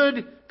a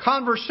good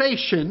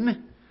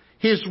conversation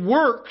his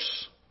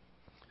works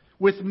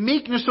with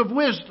meekness of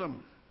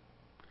wisdom.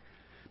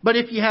 But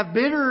if you have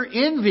bitter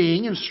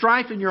envying and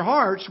strife in your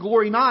hearts,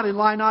 glory not and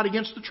lie not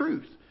against the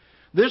truth.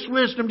 This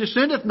wisdom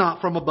descendeth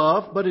not from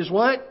above, but is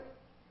what?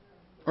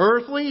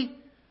 Earthly,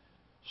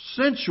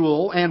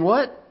 sensual, and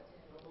what?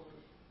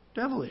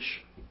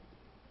 Devilish.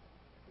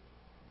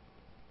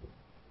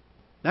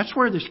 That's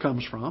where this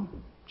comes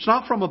from. It's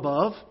not from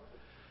above.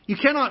 You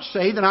cannot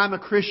say that I'm a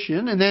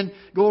Christian and then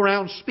go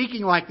around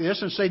speaking like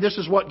this and say this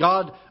is what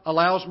God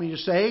allows me to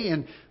say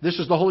and this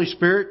is the Holy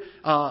Spirit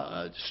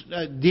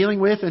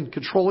dealing with and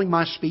controlling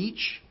my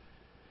speech,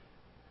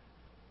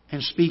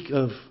 and speak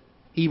of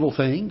evil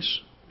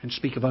things and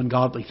speak of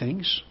ungodly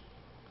things,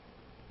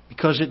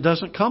 because it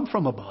doesn't come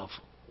from above.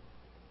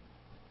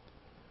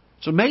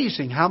 It's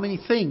amazing how many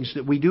things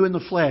that we do in the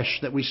flesh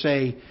that we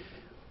say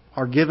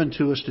are given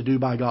to us to do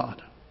by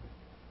God.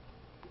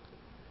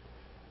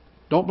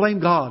 Don't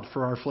blame God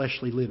for our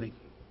fleshly living,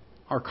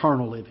 our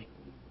carnal living.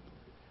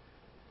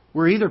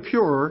 We're either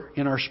pure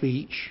in our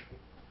speech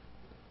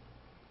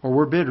or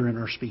we're bitter in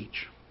our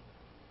speech.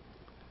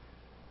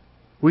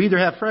 We either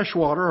have fresh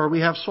water or we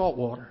have salt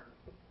water.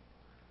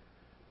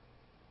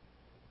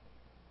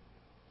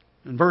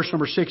 In verse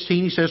number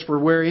 16 he says, for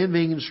where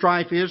envying and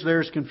strife is,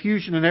 there is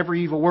confusion in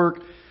every evil work.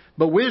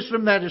 But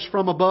wisdom that is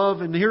from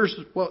above, and here's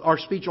what our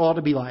speech ought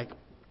to be like,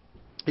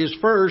 is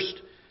first,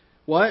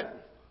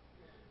 what?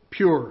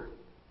 Pure.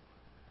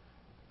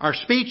 Our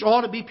speech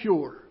ought to be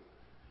pure.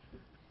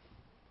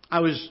 I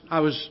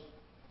was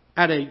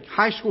at a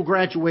high school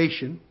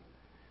graduation.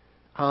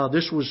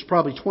 This was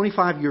probably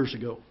 25 years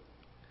ago.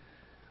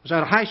 I was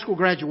at a high school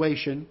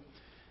graduation,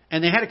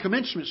 and they had a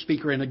commencement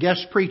speaker and a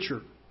guest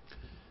preacher.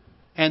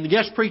 And the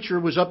guest preacher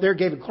was up there,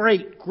 gave a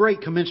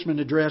great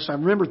commencement address. I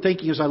remember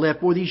thinking as I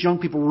left, boy, these young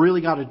people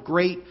really got a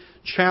great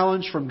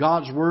challenge from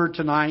God's Word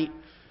tonight.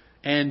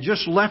 And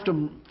just left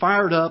them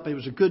fired up. It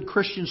was a good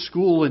Christian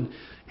school.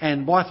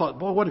 And boy, I thought,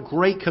 boy, what a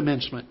great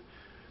commencement.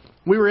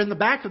 We were in the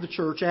back of the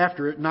church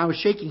after it, and I was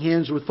shaking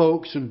hands with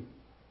folks. And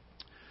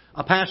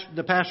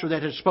the pastor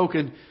that had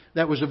spoken,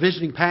 that was a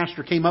visiting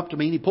pastor, came up to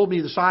me and he pulled me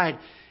to the side.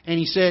 And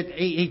he said,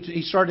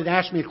 he started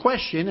asking me a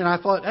question. And I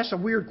thought, that's a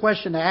weird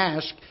question to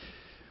ask.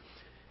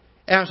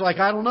 And I was like,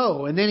 I don't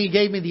know. And then he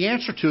gave me the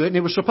answer to it, and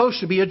it was supposed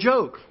to be a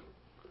joke.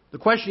 The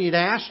question he had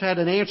asked had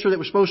an answer that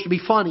was supposed to be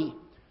funny.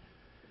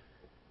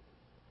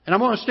 And I'm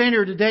going to stand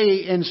here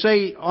today and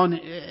say,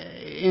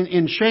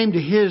 in shame to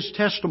his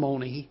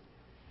testimony,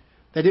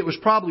 that it was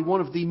probably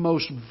one of the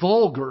most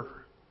vulgar,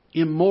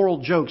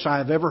 immoral jokes I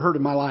have ever heard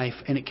in my life,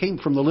 and it came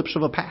from the lips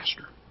of a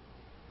pastor.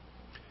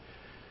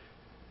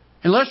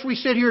 Unless we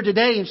sit here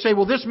today and say,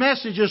 well, this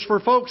message is for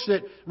folks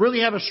that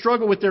really have a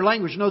struggle with their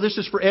language. No, this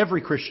is for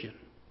every Christian.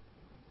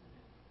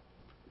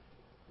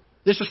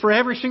 This is for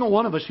every single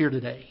one of us here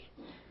today.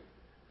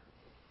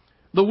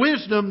 The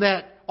wisdom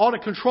that ought to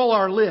control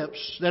our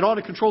lips, that ought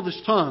to control this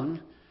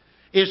tongue,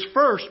 is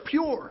first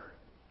pure.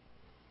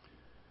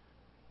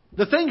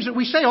 The things that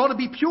we say ought to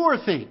be pure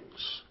things.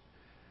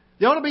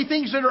 They ought to be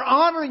things that are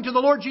honoring to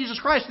the Lord Jesus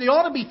Christ. They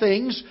ought to be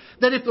things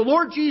that if the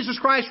Lord Jesus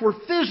Christ were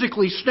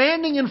physically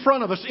standing in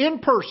front of us in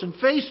person,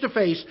 face to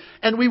face,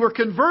 and we were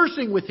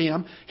conversing with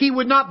Him, He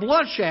would not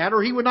blush at,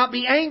 or He would not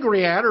be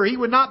angry at, or He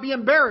would not be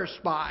embarrassed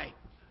by.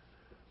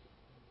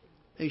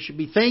 They should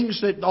be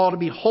things that ought to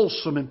be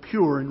wholesome and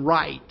pure and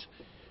right.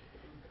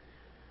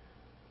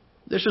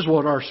 This is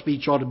what our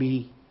speech ought to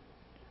be.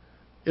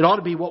 It ought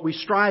to be what we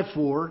strive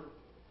for.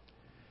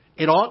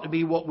 It ought to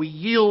be what we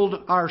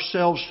yield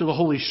ourselves to the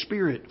Holy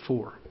Spirit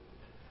for.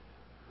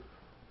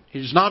 It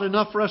is not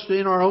enough for us to,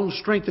 in our own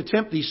strength,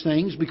 attempt these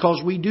things,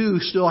 because we do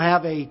still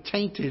have a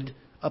tainted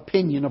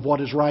opinion of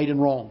what is right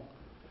and wrong.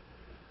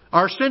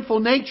 Our sinful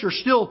nature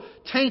still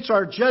taints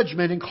our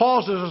judgment and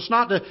causes us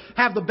not to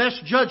have the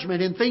best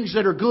judgment in things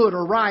that are good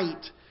or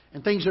right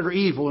and things that are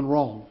evil and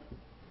wrong.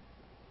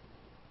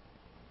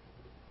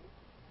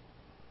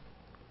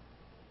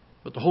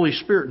 But the Holy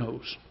Spirit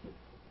knows.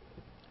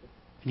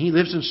 And He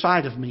lives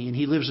inside of me, and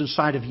He lives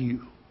inside of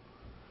you.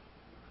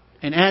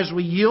 And as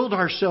we yield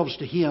ourselves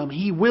to Him,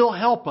 He will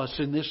help us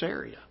in this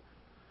area.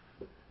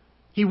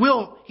 He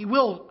will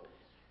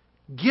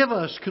give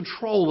us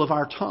control of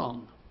our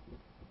tongue.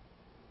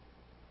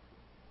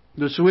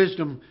 This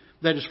wisdom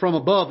that is from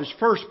above is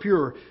first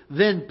pure,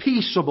 then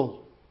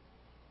peaceable.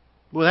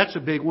 Well, that's a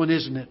big one,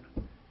 isn't it?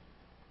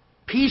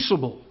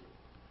 Peaceable.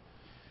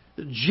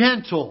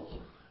 Gentle.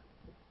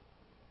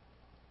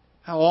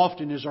 How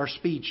often is our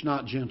speech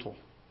not gentle?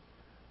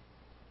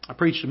 I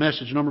preached a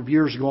message a number of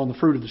years ago on the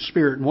fruit of the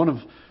Spirit, and one of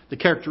the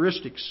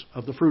characteristics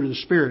of the fruit of the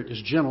Spirit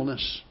is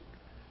gentleness.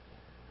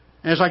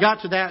 As I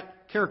got to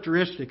that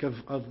characteristic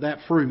of that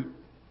fruit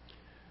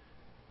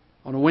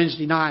on a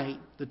Wednesday night,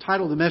 the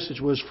title of the message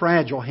was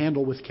Fragile,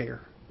 Handle with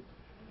Care.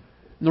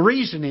 And the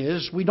reason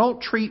is we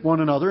don't treat one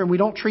another and we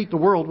don't treat the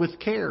world with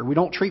care. We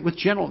don't treat with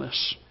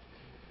gentleness.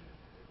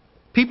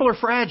 People are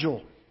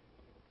fragile.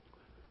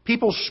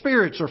 People's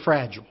spirits are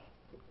fragile.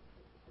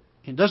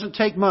 It doesn't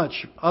take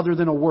much other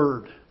than a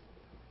word.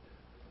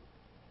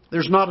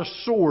 There's not a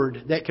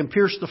sword that can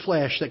pierce the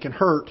flesh that can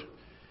hurt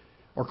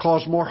or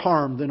cause more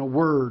harm than a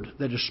word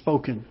that is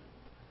spoken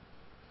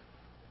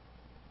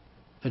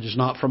that is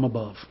not from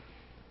above.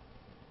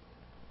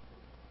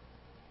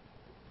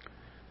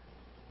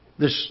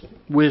 This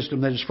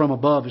wisdom that is from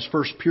above is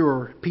first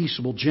pure,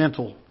 peaceable,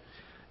 gentle,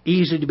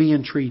 easy to be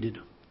entreated,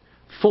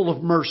 full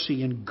of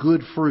mercy and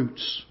good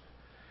fruits,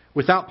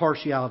 without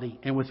partiality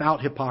and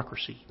without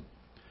hypocrisy.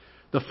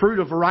 The fruit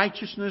of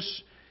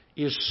righteousness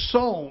is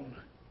sown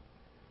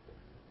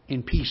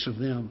in peace of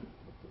them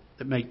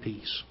that make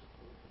peace.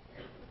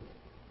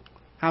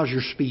 How's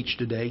your speech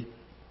today?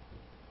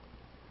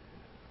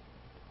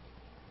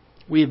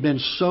 We have been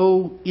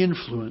so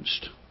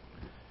influenced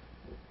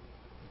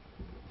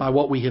by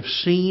what we have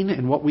seen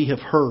and what we have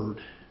heard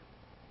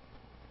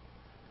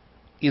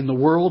in the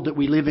world that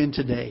we live in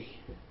today,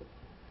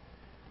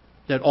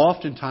 that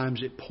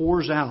oftentimes it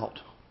pours out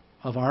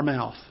of our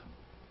mouth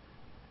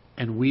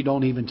and we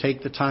don't even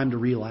take the time to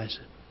realize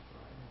it.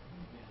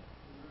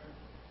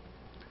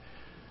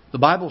 The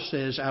Bible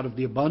says, out of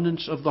the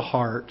abundance of the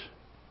heart,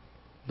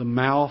 the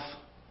mouth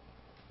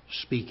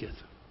speaketh.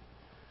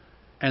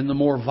 And the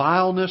more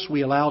vileness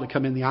we allow to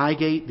come in the eye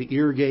gate, the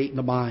ear gate, and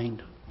the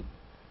mind,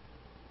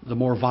 the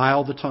more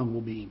vile the tongue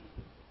will be.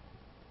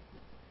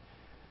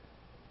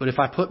 But if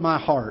I put my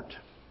heart,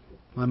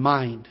 my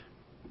mind,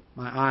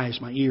 my eyes,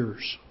 my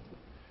ears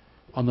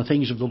on the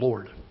things of the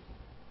Lord,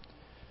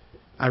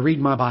 I read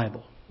my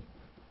Bible,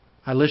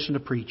 I listen to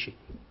preaching,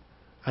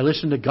 I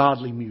listen to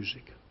godly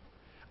music,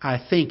 I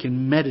think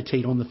and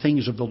meditate on the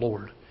things of the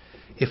Lord.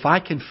 If I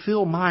can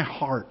fill my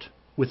heart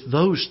with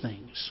those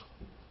things,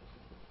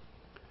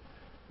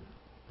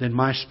 then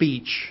my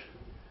speech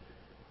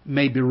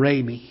may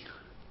bewray me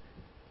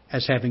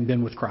as having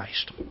been with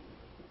Christ.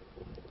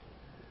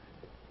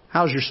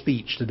 How's your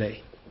speech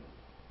today?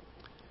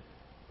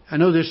 I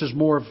know this is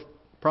more of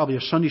probably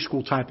a Sunday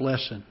school type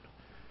lesson.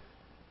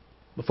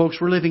 But folks,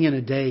 we're living in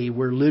a day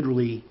where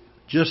literally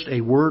just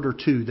a word or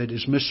two that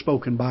is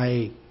misspoken by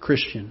a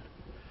Christian,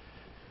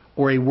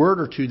 or a word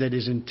or two that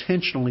is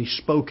intentionally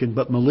spoken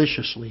but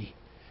maliciously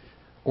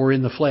or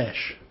in the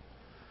flesh,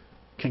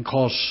 can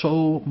cause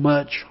so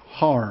much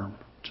harm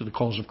to the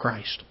cause of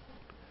Christ.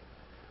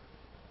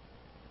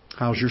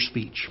 How's your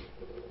speech?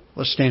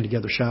 Let's stand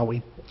together, shall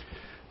we?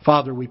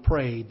 Father, we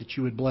pray that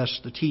you would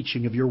bless the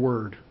teaching of your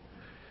word.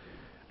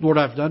 Lord,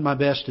 I've done my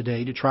best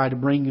today to try to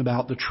bring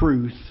about the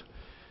truth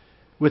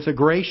with a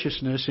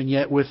graciousness and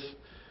yet with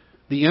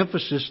the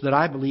emphasis that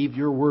I believe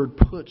your word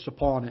puts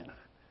upon it.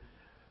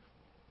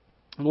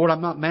 Lord,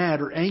 I'm not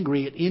mad or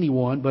angry at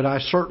anyone, but I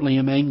certainly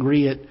am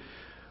angry at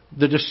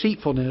the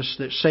deceitfulness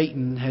that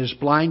Satan has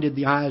blinded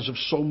the eyes of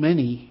so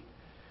many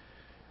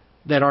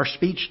that our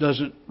speech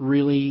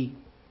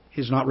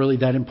is not really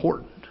that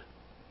important.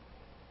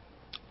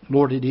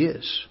 Lord, it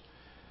is.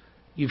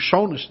 You've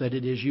shown us that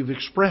it is. You've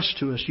expressed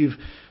to us. You've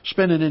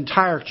spent an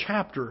entire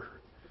chapter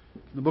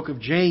in the book of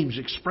James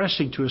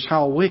expressing to us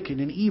how wicked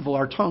and evil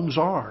our tongues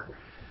are.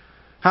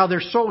 How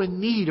they're so in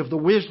need of the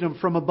wisdom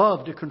from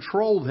above to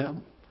control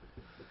them.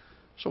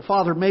 So,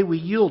 Father, may we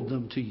yield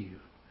them to You.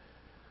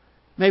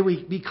 May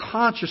we be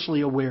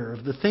consciously aware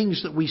of the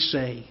things that we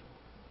say.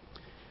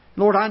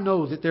 Lord, I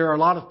know that there are a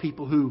lot of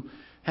people who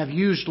have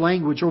used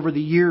language over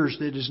the years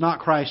that is not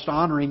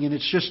Christ-honoring, and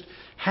it's just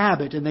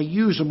habit, and they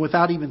use them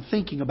without even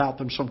thinking about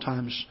them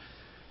sometimes.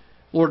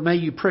 Lord, may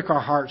You prick our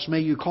hearts. May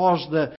You cause the